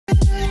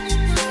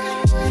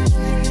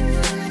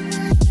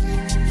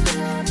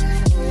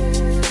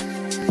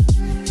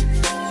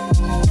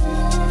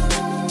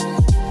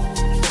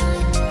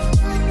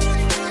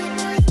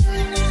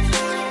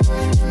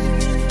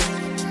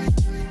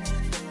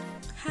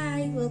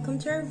Hi, welcome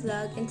to our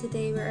vlog, and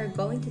today we are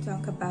going to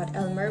talk about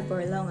Elmer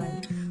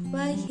Borlongan,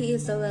 why he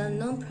is a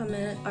well-known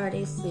prominent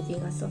artist living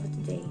as of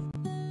today.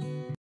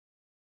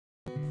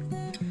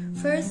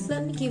 First,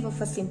 let me give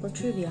off a simple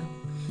trivia.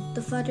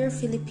 The father of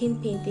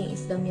Philippine painting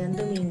is Damian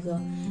Domingo,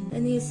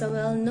 and he is a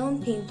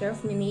well-known painter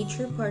of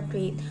miniature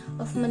portrait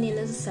of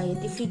Manila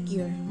society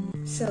figure.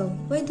 So,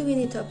 why do we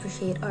need to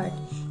appreciate art?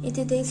 In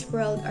today's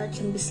world, art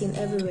can be seen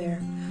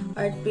everywhere.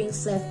 Art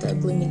brings life to a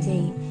gloomy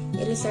day.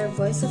 It is our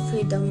voice of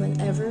freedom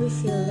whenever we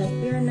feel like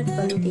we are not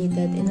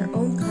validated in our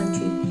own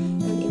country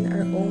and in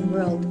our own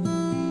world.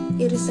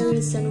 It is a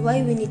reason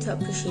why we need to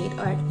appreciate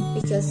art,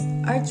 because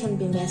art can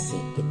be messy.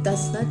 It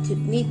does not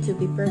need to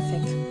be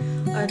perfect.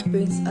 Art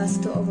brings us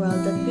to a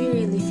world that we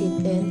really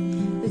fit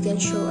in. We can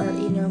show our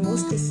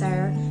innermost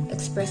desire,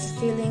 express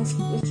feelings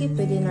we keep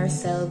within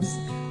ourselves,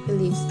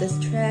 relieves the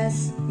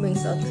stress,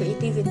 brings out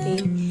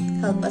creativity,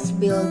 help us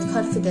build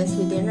confidence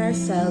within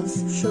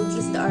ourselves,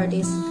 showcase the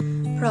artist's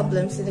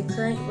problems in the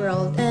current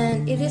world,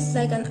 and it is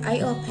like an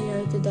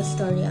eye-opener to the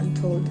story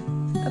untold.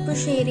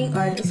 Appreciating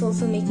art is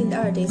also making the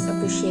artist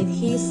appreciate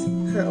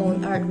her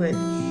own artwork.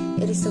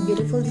 It is a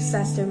beautiful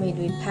disaster made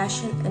with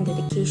passion and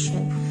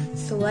dedication.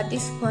 So at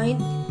this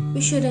point,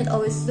 we shouldn't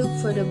always look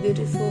for the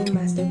beautiful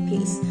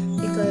masterpiece,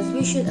 because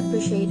we should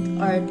appreciate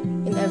art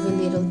in every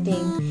little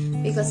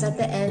thing, because at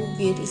the end,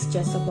 beauty is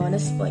just a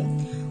bonus point.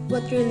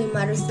 What really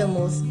matters the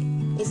most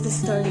is the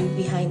story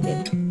behind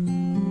it,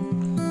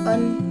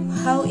 on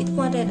how it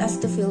wanted us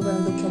to feel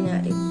when looking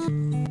at it.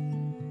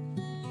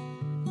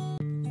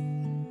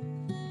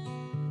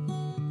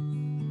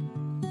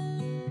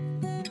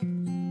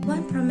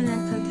 One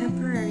prominent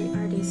contemporary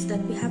artist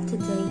that we have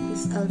today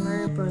is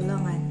Elmer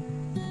Borlongan.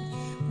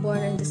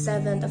 Born on the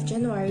 7th of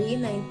January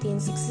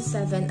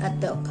 1967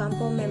 at the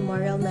Ocampo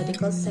Memorial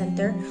Medical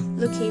Center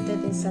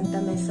located in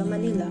Santa Mesa,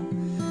 Manila.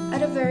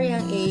 At a very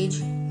young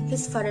age,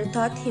 his father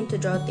taught him to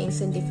draw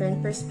things in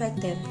different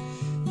perspective.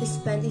 He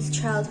spent his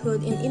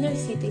childhood in inner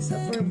cities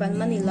of urban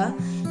Manila,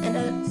 and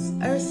as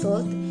a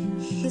result,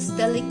 his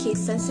delicate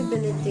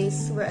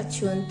sensibilities were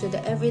attuned to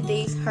the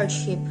everyday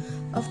hardship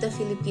of the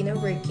Filipino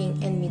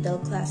working and middle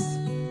class.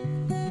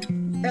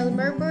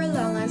 Elmer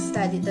Borlongan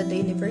studied at the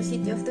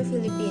University of the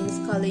Philippines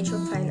College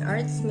of Fine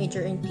Arts,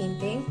 major in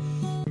painting.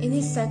 In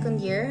his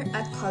second year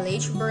at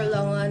college,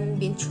 Borlongan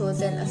been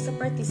chosen as a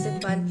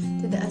participant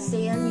to the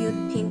ASEAN Youth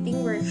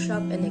Painting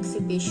Workshop and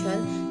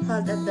Exhibition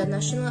held at the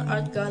National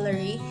Art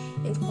Gallery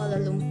in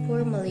Kuala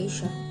Lumpur,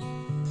 Malaysia.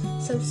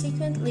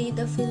 Subsequently,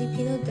 the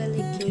Filipino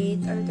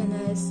delegate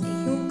organized a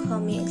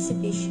homecoming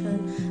exhibition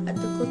at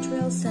the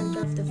Cultural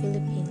Center of the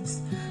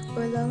Philippines.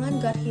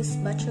 Borlongan got his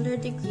bachelor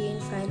degree in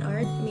fine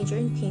art, major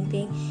in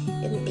painting,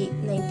 in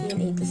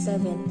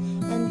 1987,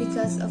 and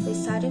because of a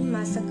sudden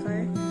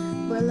massacre,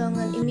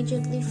 Borlongan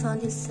immediately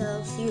found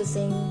himself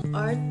using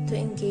art to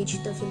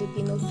engage the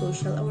Filipino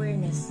social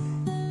awareness.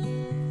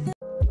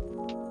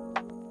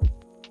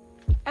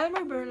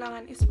 Elmer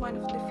Borlongan is one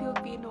of the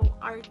Filipino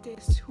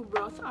artists who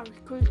brought our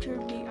culture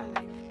be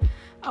alive.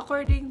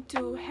 According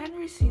to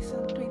Henry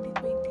Season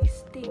 2020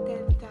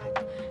 stated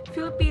that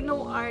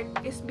Filipino art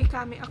is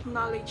becoming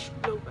acknowledged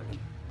globally.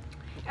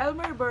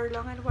 Elmer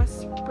Borlongan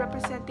was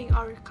representing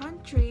our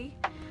country,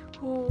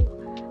 who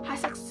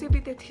has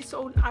exhibited his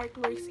own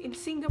artworks in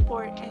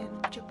Singapore and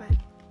Japan.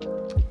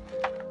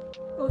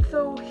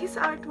 Although his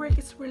artwork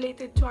is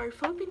related to our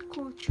Philippine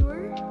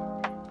culture,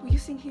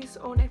 using his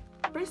own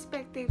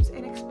perspectives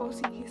and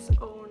exposing his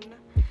own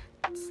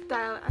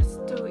style as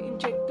to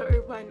inject the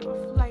urban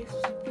of life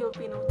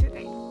Filipino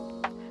today.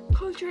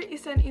 Culture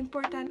is an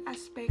important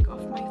aspect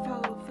of my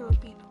fellow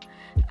Filipino.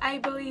 I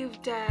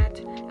believe that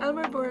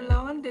Elmer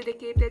Borlongan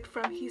dedicated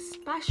from his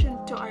passion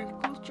to our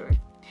culture.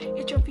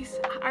 Each of his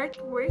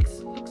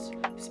artworks looks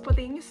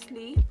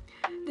spontaneously,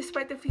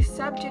 despite of his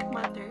subject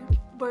matter.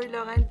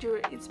 Borlongan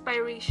drew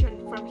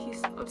inspiration from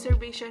his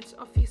observations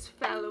of his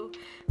fellow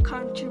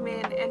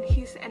countrymen and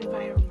his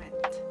environment.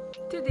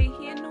 Today,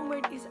 he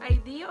enumerated his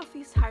idea of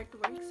his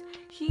artworks,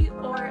 he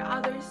or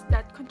others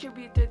that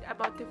contributed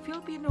about the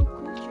Filipino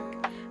culture.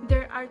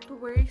 Their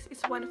artworks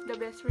is one of the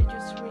best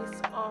reduced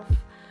risk of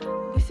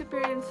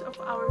disappearance of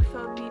our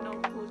Filipino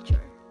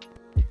culture.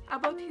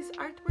 About his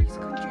artworks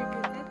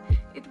contributed,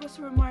 it was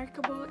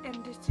remarkable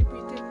and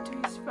distributed to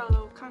his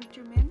fellow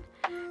countrymen.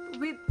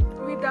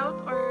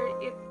 Without or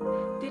it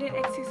didn't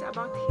exist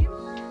about him,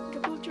 the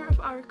culture of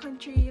our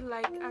country,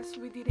 like us,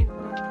 we didn't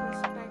not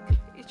respect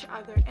each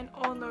other and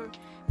honor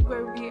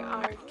where we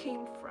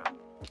came from.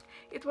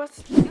 It was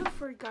still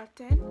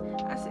forgotten,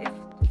 as if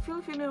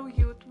Filipino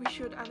youth we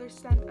should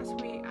understand as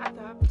we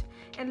adapt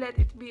and let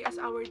it be as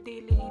our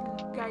daily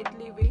guide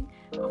living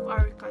of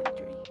our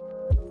country.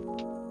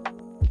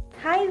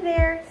 Hi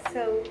there!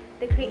 So,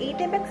 the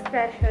creative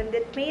expression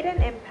that made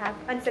an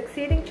impact on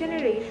succeeding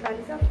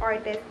generations of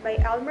artists by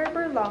Elmer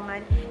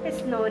Borlongan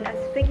is known as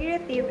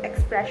figurative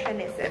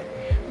expressionism,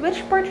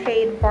 which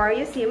portrayed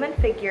various human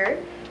figures,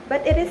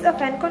 but it is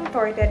often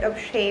contorted of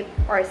shape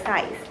or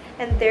size,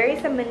 and there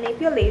is a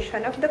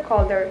manipulation of the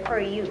color or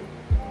hue.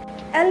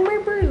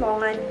 Elmer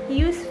Borlongan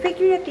used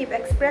figurative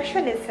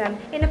expressionism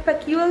in a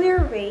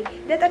peculiar way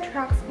that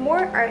attracts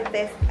more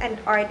artists and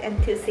art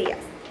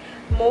enthusiasts.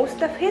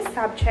 Most of his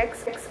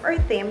subjects or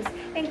themes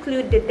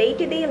include the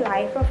day-to-day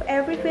life of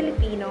every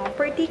Filipino,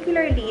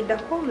 particularly the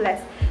homeless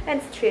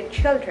and street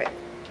children.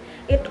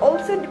 It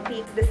also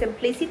depicts the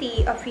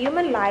simplicity of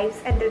human lives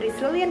and the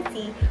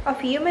resiliency of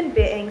human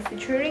beings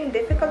during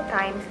difficult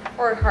times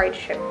or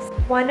hardships.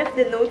 One of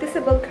the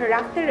noticeable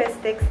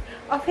characteristics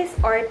of his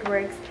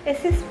artworks is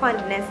his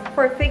fondness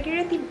for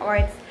figurative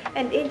arts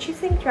and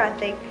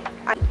idiosyncratic,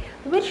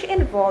 which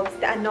involves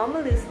the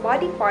anomalous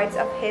body parts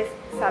of his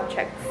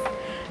subjects.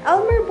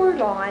 Elmer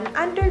Borlongan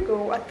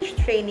undergo a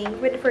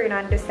training with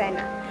Fernando Sena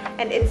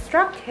and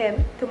instruct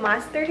him to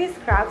master his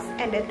crafts,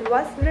 and it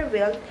was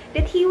revealed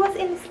that he was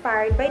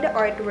inspired by the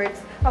artworks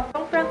of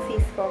Don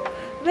Francisco,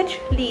 which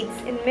leads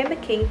in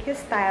mimicking his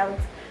styles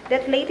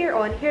that later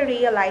on he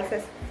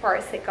realizes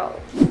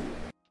farcical.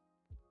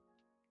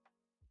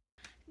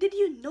 Did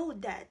you know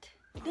that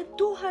the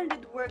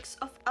 200 works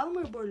of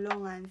Elmer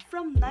Borlongan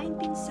from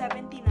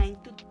 1979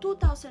 to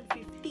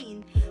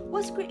 2015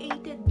 was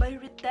created by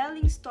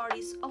retelling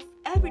stories of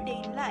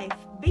everyday life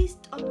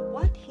based on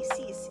what he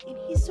sees in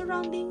his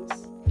surroundings?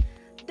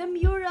 The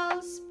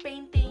murals,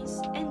 paintings,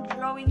 and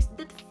drawings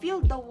that fill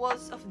the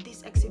walls of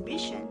this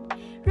exhibition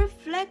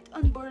reflect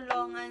on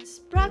Borlongan's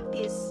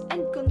practice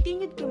and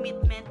continued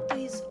commitment to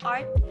his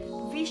art,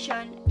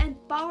 vision, and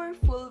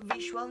powerful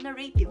visual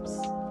narratives.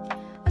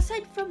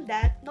 Aside from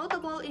that,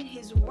 notable in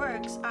his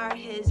works are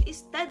his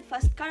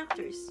steadfast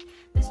characters,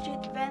 the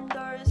street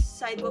vendors,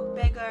 sidewalk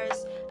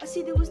beggars,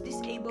 assiduous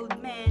disabled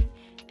men,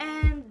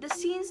 and the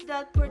scenes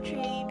that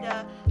portray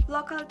the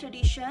local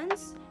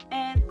traditions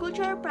and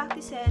cultural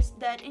practices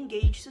that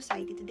engage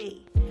society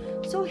today.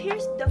 So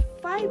here's the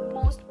 5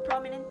 most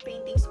prominent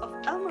paintings of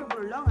Elmer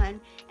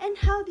Borlongan and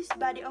how this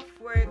body of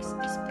works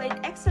displayed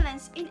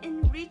excellence in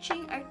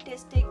enriching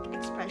artistic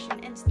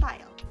expression and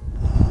style.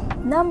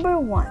 Number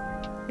 1.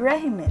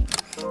 Régimen.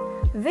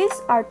 This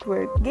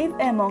artwork gave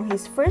Emong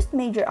his first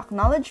major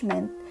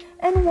acknowledgement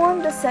and won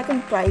the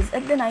second prize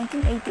at the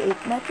 1988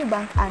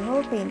 Metrobank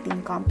Annual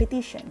Painting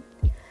Competition.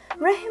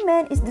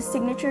 Régimen is the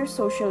signature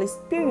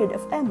socialist period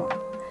of Emong.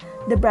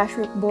 The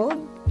brushwork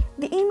bold,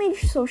 the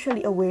image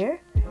socially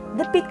aware,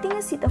 depicting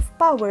a seat of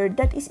power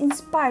that is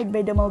inspired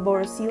by the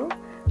Marlboro seal,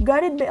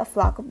 guarded by a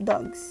flock of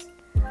dogs.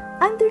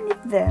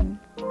 Underneath them,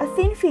 a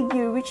thin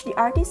figure which the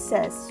artist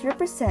says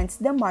represents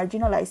the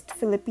marginalized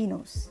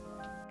Filipinos.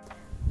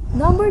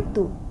 Number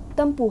 2.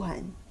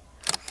 Tampuhan.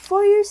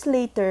 4 years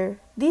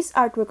later, this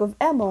artwork of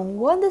Emong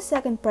won the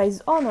second prize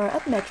honor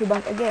at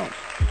Metrobank again.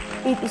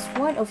 It is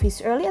one of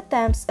his early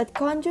attempts at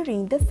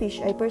conjuring the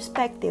fisheye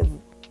perspective.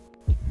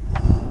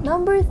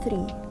 Number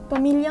 3.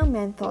 Pamilyang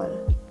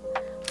Menthol.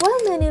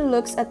 While many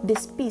looks at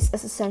this piece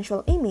as a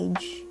sensual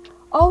image,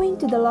 owing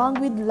to the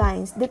languid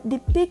lines that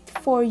depict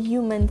 4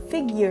 human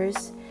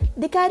figures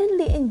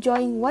decadently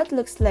enjoying what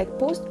looks like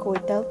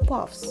post-coital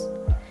puffs.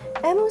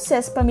 Emong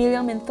says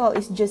Pamilyang Menthol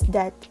is just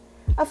that,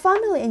 a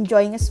family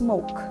enjoying a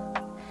smoke.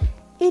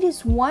 It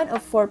is one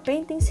of 4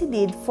 paintings he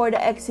did for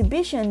the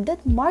exhibition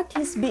that marked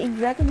his being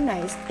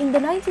recognized in the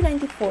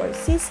 1994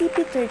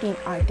 CCP13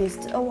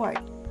 Artists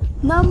Award.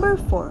 Number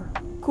 4.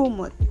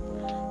 Kumot.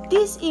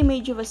 This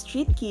image of a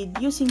street kid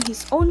using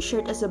his own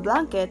shirt as a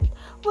blanket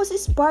was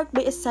sparked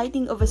by a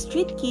sighting of a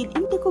street kid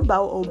in the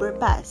Cubao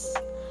overpass.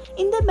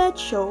 In the Met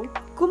show,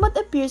 Kumot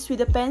appears with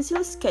a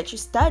pencil sketch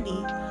study,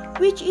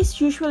 which is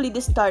usually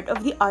the start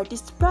of the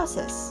artist's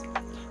process.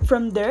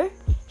 From there,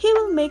 he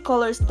will make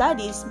color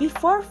studies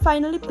before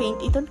finally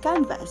paint it on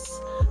canvas.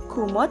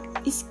 Kumot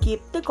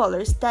skipped the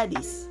color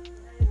studies.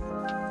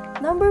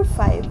 Number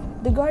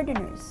 5. The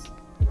Gardeners.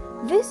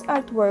 This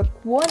artwork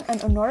won an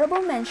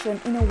honorable mention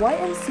in a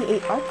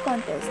YMCA art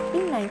contest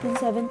in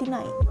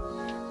 1979.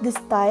 The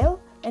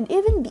style and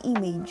even the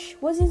image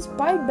was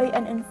inspired by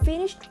an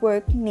unfinished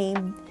work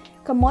named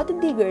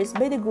Kamote Diggers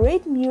by the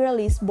great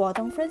muralist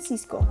Botong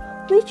Francisco,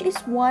 which is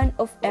one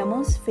of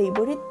Emong's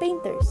favorite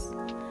painters.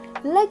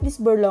 Like this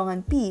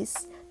Borlongan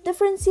piece, the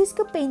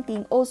Francisco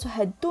painting also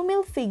had 2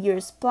 male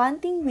figures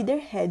planting with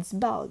their heads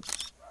bowed.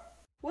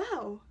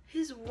 Wow,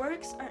 his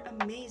works are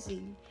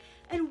amazing.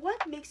 And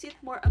what makes it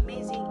more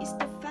amazing is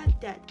the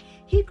fact that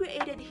he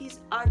created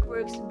his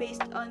artworks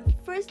based on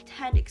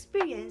first-hand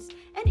experience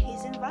and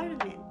his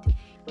environment.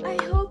 I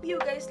hope you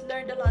guys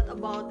learned a lot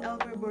about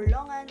Elmer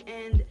Borlongan,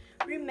 and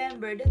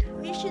remember that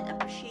we should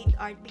appreciate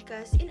art,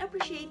 because in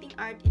appreciating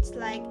art, it's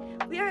like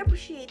we are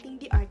appreciating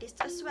the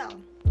artist as well.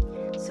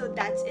 So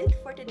that's it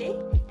for today,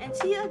 and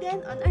see you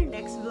again on our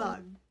next vlog.